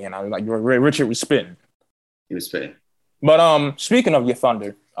Friday, and I was like, Richard was spitting. He was spitting. But speaking of your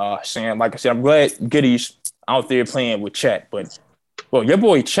Thunder, Sam, like I said, I'm glad Giddey's out there playing with Chet, but your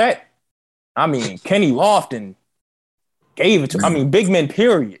boy Chet, Kenny Lofton gave it to big men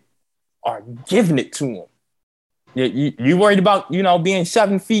period are giving it to him. You worried about being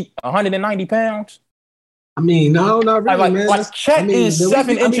 7 feet, 190 pounds? No, not really, man. Like Chet is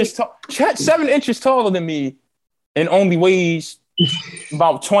 7 inches tall. Chet's 7 inches taller than me and only weighs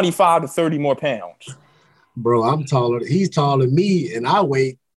about 25 to 30 more pounds. Bro, I'm taller. He's taller than me, and I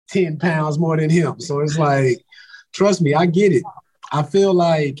weigh 10 pounds more than him. So it's like, trust me, I get it. I feel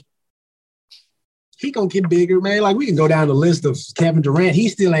like he gonna get bigger, man. Like, we can go down the list of Kevin Durant. He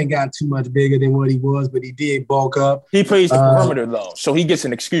still ain't got too much bigger than what he was, but he did bulk up. He plays the perimeter, though, so he gets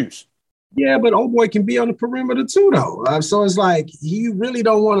an excuse. Yeah, but old boy can be on the perimeter, too, though. So it's like, you really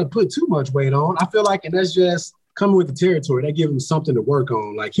don't want to put too much weight on. I feel like, and that's just coming with the territory. They give him something to work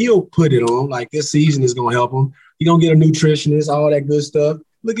on. Like, he'll put it on. Like, this season is gonna help him. He gonna get a nutritionist, all that good stuff.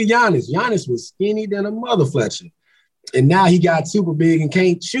 Look at Giannis. Giannis was skinny than a mother Fletcher. And now he got super big and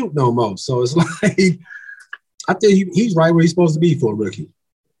can't shoot no more. So it's like, I think he's right where he's supposed to be for a rookie.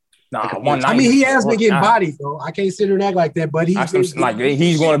 He has been getting bodied, though. I can't sit here and act like that, but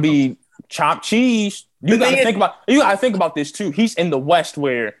he's going to be chopped cheese. You got to think about this, too. He's in the West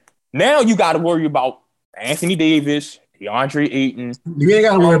where now you got to worry about Anthony Davis, DeAndre Ayton. You ain't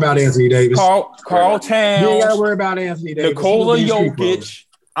got to worry about Anthony Davis. Carl Towns. You ain't got to worry about Anthony Davis. Nikola Jokic.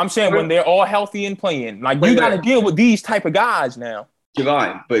 I'm saying when they're all healthy and playing. Like, you got to deal with these type of guys now.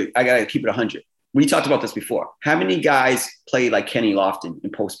 Javon, but I got to keep it 100. We talked about this before. How many guys play like Kenny Lofton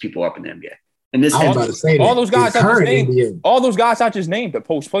and post people up in the NBA? And this all those guys I just named are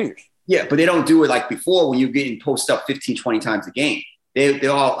post players. Yeah, but they don't do it like before when you're getting post up 15, 20 times a game.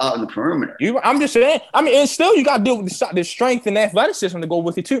 They're all out in the perimeter. I'm just saying. And still you got to deal with the strength and athleticism to go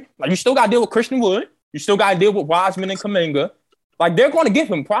with it too. Like, you still got to deal with Christian Wood. You still got to deal with Wiseman and Kuminga. Like, they're going to give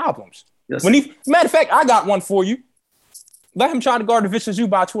him problems. Yes. Matter of fact, I got one for you. Let him try to guard the Vicious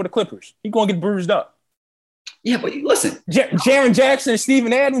Zubac for the Clippers. He's going to get bruised up. Yeah, but listen. Jaren Jackson and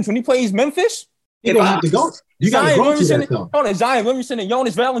Steven Adams, when he plays Memphis. You're going to have to go. You got to go to that, though. Hold on, Zion Williamson and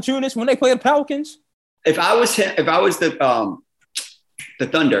Jonas Valanciunas when they play the Pelicans. If I was the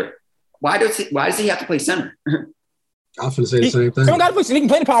Thunder, why does he have to play center? I was going to say the same thing. He don't got to play. He can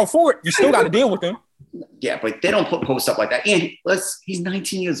play the power forward. You still got to deal with him. Yeah, but they don't post up like that. And he's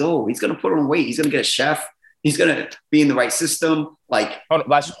 19 years old. He's going to put on weight. He's going to get a chef. He's going to be in the right system.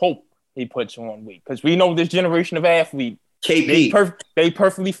 Let's hope he puts on weight because we know this generation of athlete. KP. They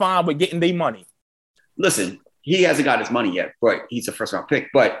perfectly fine with getting their money. Listen, he hasn't got his money yet, but he's a first round pick.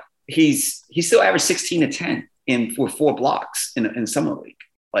 But he still averaged 16 to 10 with 4 blocks in summer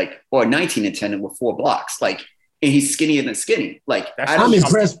league, or 19 to 10 with 4 blocks, and he's skinnier than skinny. I'm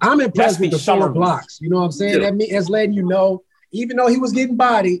impressed. I'm impressed with the 4 blocks. You know what I'm saying? That's letting you know, even though he was getting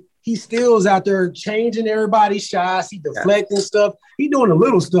bodied, he still is out there changing everybody's shots. He deflecting stuff. He doing the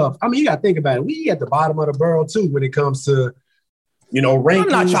little stuff. I mean, you got to think about it. We at the bottom of the barrel too when it comes to, rankings. I'm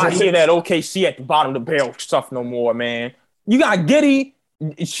not trying to hear that OKC at the bottom of the barrel stuff no more, man. You got Giddey,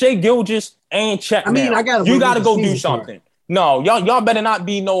 Shai Gilgeous, and Chet. I mean, you got to go do something. No, y'all better not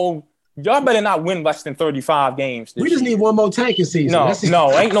be y'all better not win less than 35 games. We just need one more tanking season.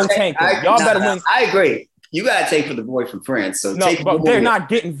 No, ain't no tanking. Y'all better win. I agree. You got to take for the boy from France. So but they're not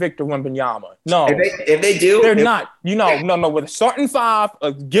getting Victor Wembanyama. No. If they do. They're not. No. With a starting 5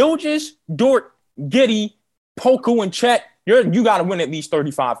 of Gilgeous, Dort, Giddey, Poku, and Chet, you got to win at least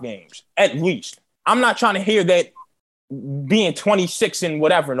 35 games. At least. I'm not trying to hear that being 26 and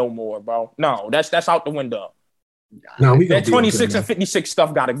whatever no more, bro. No, that's out the window. No, that 26 and 56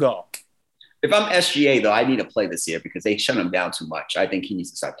 stuff got to go. If I'm SGA, though, I need to play this year because they shut him down too much. I think he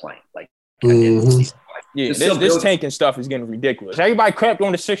needs to start playing. Yeah, this tanking stuff is getting ridiculous. Everybody crapped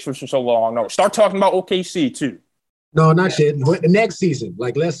on the Sixers for so long. No, start talking about OKC too. No, not yet. The next season.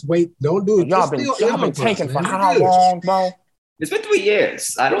 Let's wait. Don't do it. Y'all been tanking for how long, bro? It's been 3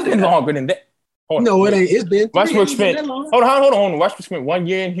 years. I don't think it's been longer than that. No, it ain't. It's been. Westbrook spent. Hold on. Westbrook spent 1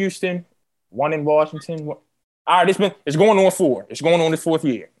 year in Houston, 1 in Washington. All right, it's going on 4. It's going on the 4th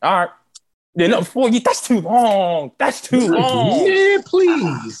year. All right. Yeah, no, 4 years. That's too long. Yeah,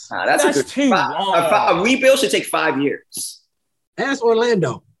 please. That's too long. A rebuild should take 5 years. Ask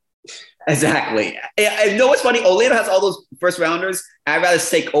Orlando. Exactly. I know what's funny? Orlando has all those first rounders. I'd rather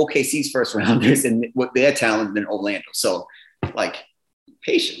take OKC's first rounders and with their talent than Orlando. So,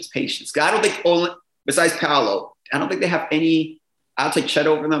 patience. I don't think besides Paolo, I don't think they have any. I'll take Chet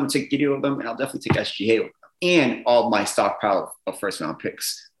over them. I'll take Giddey over them, and I'll definitely take SGA over them. And all my stockpile of first round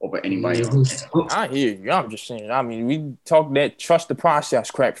picks over anybody else. I hear you. I'm just saying. I mean, we talk that trust the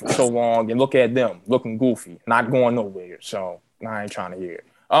process crap for so long, and look at them looking goofy, not going nowhere. So I ain't trying to hear it.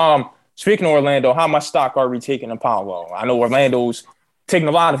 Speaking of Orlando, how much stock are we taking in Paolo? I know Orlando's taking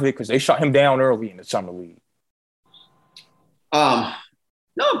a lot of it because they shut him down early in the summer league.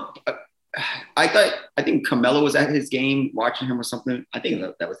 No, I think Carmelo was at his game watching him or something. I think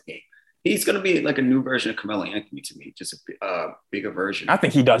that was the game. He's going to be like a new version of Carmelo Anthony to me, just a bigger version. I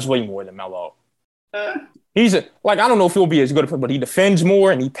think he does way more than Melo. He's I don't know if he'll be as good, but he defends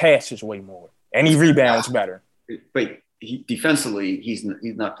more and he passes way more, and he rebounds better. But defensively, he's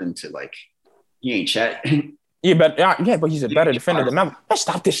nothing to he ain't Chet. Yeah, but he's a better defender than Melo. Let's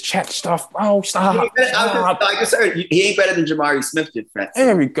stop this Chet stuff, bro. Stop. Like I said, he ain't better than Jamari Smith did.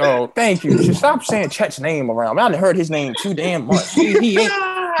 There we go. Thank you. Just stop saying Chet's name around. I done heard his name too damn much.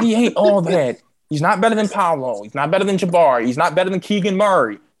 He ain't all that. He's not better than Paolo. He's not better than Jabari. He's not better than Keegan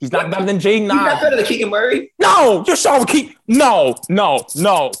Murray. He's not better than Jaden Ivey. He's not better than Keegan Murray? No, you're so No.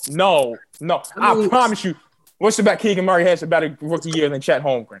 I promise you. What's about Keegan Murray has a better rookie year than Chet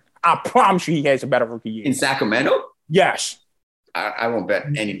Holmgren? I promise you he has a better rookie year. In Sacramento? Yes. I won't bet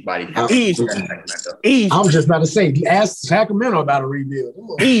anybody. Easily. I was just about to say, ask Sacramento about a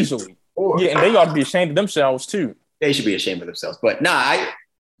rebuild. Easily. Yeah, and they ought to be ashamed of themselves too. They should be ashamed of themselves. But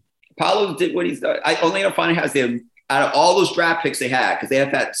Paolo did what he's done. Orlando finally has out of all those draft picks they had, because they have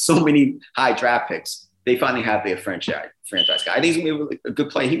had so many high draft picks, they finally have their franchise guy. I think he's going to be a good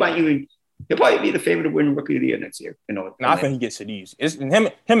player. He'll probably be the favorite to win Rookie of the Year next year. I think he gets it easy.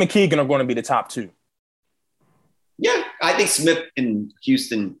 Him and Keegan are going to be the top 2. Yeah, I think Smith in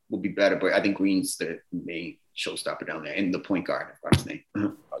Houston will be better, but I think Green's the main showstopper down there, and the point guard. What's his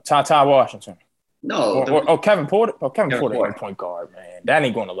name? Ty Washington. No. Kevin Porter. Kevin Porter ain't point guard, man. That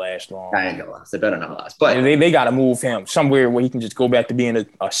ain't going to last long. That ain't going to last. They better not last. But they got to move him somewhere where he can just go back to being a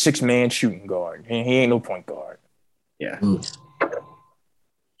 6-man shooting guard. He ain't no point guard. Yeah.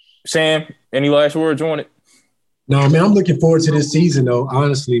 Sam, any last words on it? No, man, I'm looking forward to this season, though.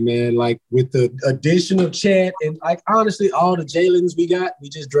 Honestly, man, like with the addition of Chat and like honestly, all the Jalen's we got, we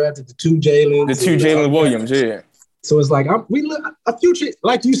just drafted the 2 Jalen's, the 2 Jalen Williams, yeah. So it's like we look a future,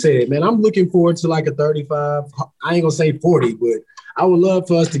 like you said, man. I'm looking forward to like a 35. I ain't gonna say 40, but I would love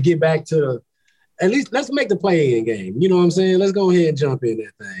for us to get back to at least let's make the play-in game. You know what I'm saying? Let's go ahead and jump in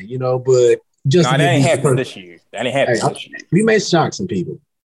that thing. You know, but just that ain't happening this year. That ain't happening this year. We may shock some people.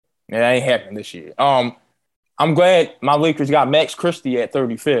 Yeah, that ain't happening this year. I'm glad my Lakers got Max Christie at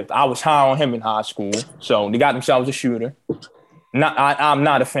 35th. I was high on him in high school, so they got themselves a shooter. I'm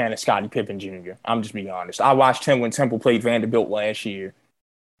not a fan of Scottie Pippen Jr. I'm just being honest. I watched him when Temple played Vanderbilt last year.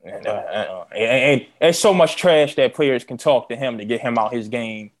 And there's so much trash that players can talk to him to get him out his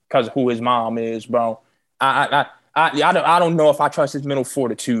game because of who his mom is, bro. I don't know if I trust his mental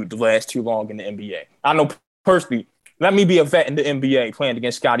fortitude to last too long in the NBA. I know personally, let me be a vet in the NBA playing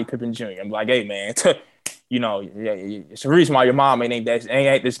against Scottie Pippen Jr. I'm like, hey, man, you know, it's the reason why your mom ain't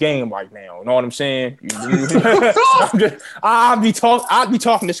at this game right now. You know what I'm saying? I'll be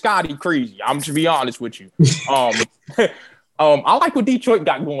talking to Scotty crazy. I'm just be honest with you. I like what Detroit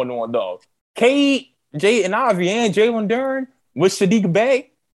got going on though. Jay and Ivy and Jalen Duren with Sadiq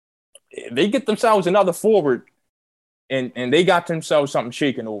Bey, they get themselves another forward, and they got themselves something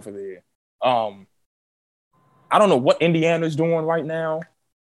shaking over there. I don't know what Indiana's doing right now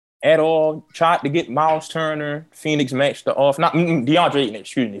at all. Tried to get Miles Turner. Phoenix matched the offer. Not DeAndre Ayton,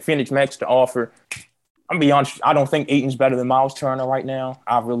 excuse me. Phoenix matched the offer. I'm be honest, I don't think Ayton's better than Miles Turner right now.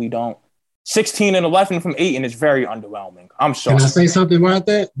 I really don't. 16 and 11 from Ayton is very underwhelming. I'm sorry. Can I say something about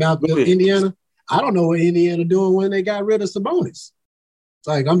that? About Indiana? I don't know what Indiana doing when they got rid of Sabonis.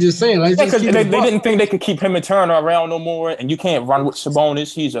 Like, I'm just saying. Like, because they didn't think they could keep him and Turner around no more, and you can't run with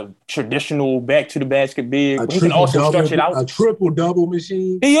Sabonis. He's a traditional back-to-the-basket big. He can also stretch it out. A triple-double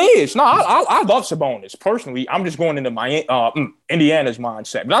machine. He is. No, I love Sabonis. Personally, I'm just going into Indiana's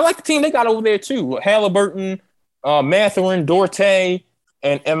mindset. But I like the team they got over there, too. Halliburton, Mathurin, Dorte,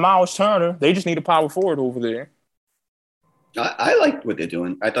 and Miles Turner. They just need a power forward over there. I like what they're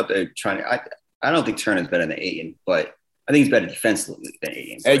doing. I thought they're trying to – I don't think Turner's better than Ayton, but – I think he's better defensively than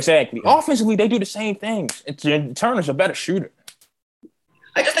Ayton. Exactly. Offensively, they do the same things. Turner's a better shooter.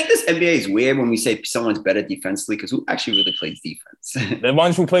 I just think this NBA is weird when we say someone's better defensively because who actually really plays defense? The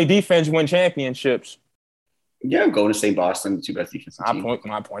ones who play defense win championships. Yeah, Golden State, Boston, the two best defensive teams.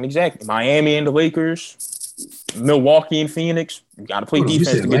 My point exactly. Miami and the Lakers, Milwaukee and Phoenix. You got to play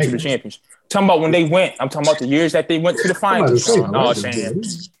defense to get to the champions. Talking about when they went. I'm talking about the years that they went to the finals.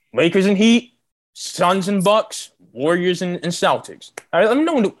 Lakers and Heat, Suns and Bucks, Warriors and Celtics. All right, let me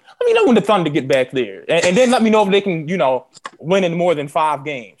know when the Thunder get back there, and then let me know if they can, win in more than 5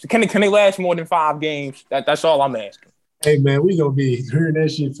 games. Can they last more than 5 games? That's all I'm asking. Hey man, we gonna be hearing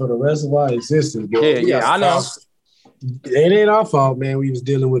that shit for the rest of our existence, bro. Yeah, I know. It ain't our fault, man. We was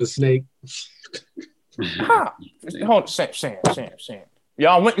dealing with a snake. Hold on, Sam.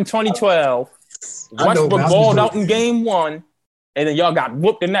 Y'all went in 2012. Westbrook balled out in game 1, and then y'all got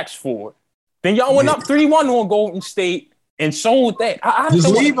whooped the next 4. Then y'all went up 3-1 on Golden State and sold that. Just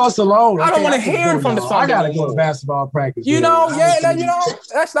leave us alone. I don't want to hear it from the Thunder. I gotta go to basketball practice.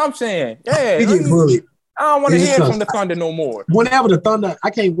 That's what I'm saying. Yeah, they get bullied. I don't want to hear it from the Thunder no more. Whenever the Thunder, I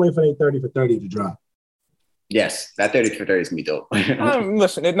can't wait for their 30 for 30 to drop. Yes, that 30 for 30 is gonna be dope.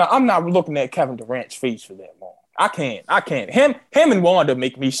 Listen, I'm not looking at Kevin Durant's face for that long. I can't. Him and Wanda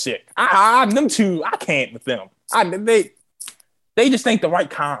make me sick. Them two, I can't with them. They just ain't the right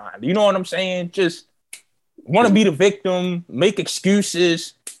kind. You know what I'm saying? Just want to be the victim, make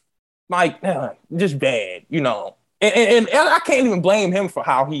excuses, just bad, And I can't even blame him for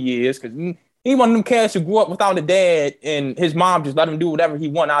how he is because he one of them cats who grew up without a dad and his mom just let him do whatever he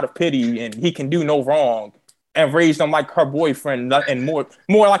want out of pity and he can do no wrong and raised him like her boyfriend and more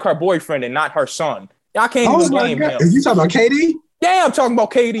like her boyfriend and not her son. I can't even blame him. You talking about KD? Yeah, I'm talking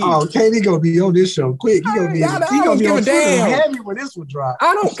about KD. Oh, KD gonna be on this show quick. He gonna be on Twitter heavy when this will drop.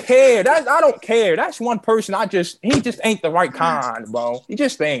 I don't care. I don't care. That's one person. He just ain't the right kind, bro. He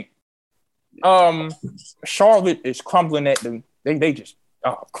just ain't. Charlotte is crumbling at them. They just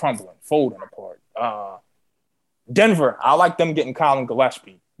crumbling, folding apart. Denver, I like them getting Colin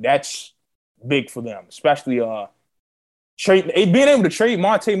Gillespie. That's big for them, especially being able to trade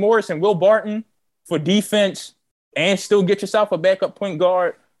Monte Morris and Will Barton for defense and still get yourself a backup point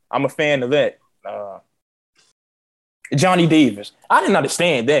guard. I'm a fan of that. Johnny Davis. I didn't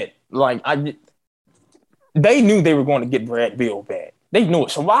understand that. They knew they were going to get Brad Beal back. They knew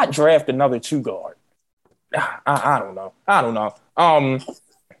it. So why draft another 2 guard? I don't know.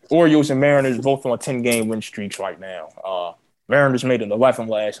 Orioles and Mariners both on 10-game win streaks right now. Mariners made an 11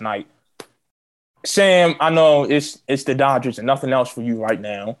 last night. Sam, I know it's the Dodgers and nothing else for you right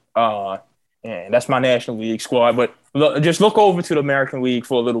now. And that's my National League squad. But just look over to the American League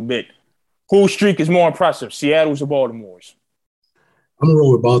for a little bit. Whose streak is more impressive, Seattle's or Baltimore's? I'm gonna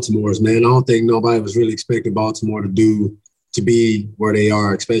roll with Baltimore's, man. I don't think nobody was really expecting Baltimore to be where they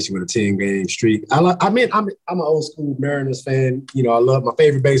are, especially with a 10-game streak. I'm an old school Mariners fan. You know, I love my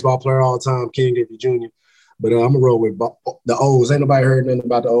favorite baseball player all the time, Ken Griffey Jr. But I'm gonna roll with the O's. Ain't nobody heard nothing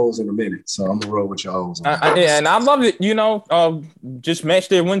about the O's in a minute, so I'm gonna roll with your O's. And I love it. You know, just match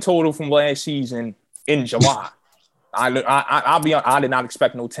their win total from last season in July. I'll be honest, I did not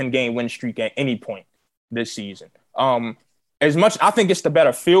expect no 10-game win streak at any point this season. As much, I think it's the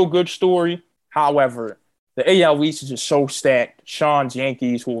better feel-good story. However, the AL East is just so stacked. Sean's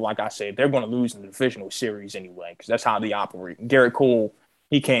Yankees, who, like I said, they're going to lose in the divisional series anyway because that's how they operate. Garrett Cole,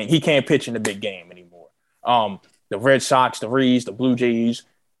 he can't pitch in the big game anymore. The Red Sox, the Rays, the Blue Jays,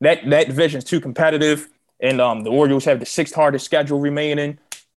 that division is too competitive, and the Orioles have the 6th hardest schedule remaining.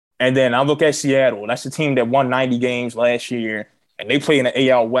 And then I look at Seattle. That's the team that won 90 games last year, and they play in the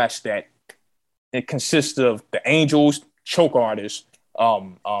AL West that it consists of the Angels, choke artists,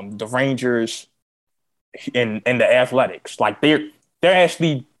 the Rangers, and the Athletics. Like they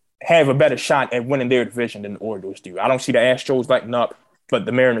actually have a better shot at winning their division than the Orioles do. I don't see the Astros letting up, but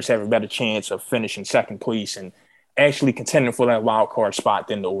the Mariners have a better chance of finishing second place and actually contending for that wild card spot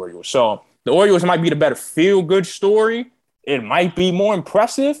than the Orioles. So the Orioles might be the better feel-good story. It might be more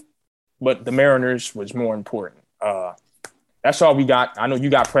impressive, but the Mariners was more important. That's all we got. I know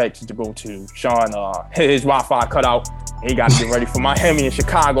you got practice to go to. Sean, his Wi-Fi cut out. He got to get ready for Miami and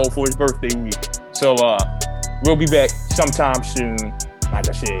Chicago for his birthday week. So we'll be back sometime soon. Like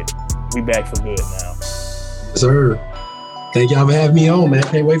I said, we back for good now. Yes, sir. Thank y'all for having me on, man.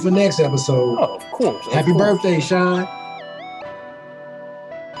 Can't wait for the next episode. Oh, of course. Happy birthday, Sean.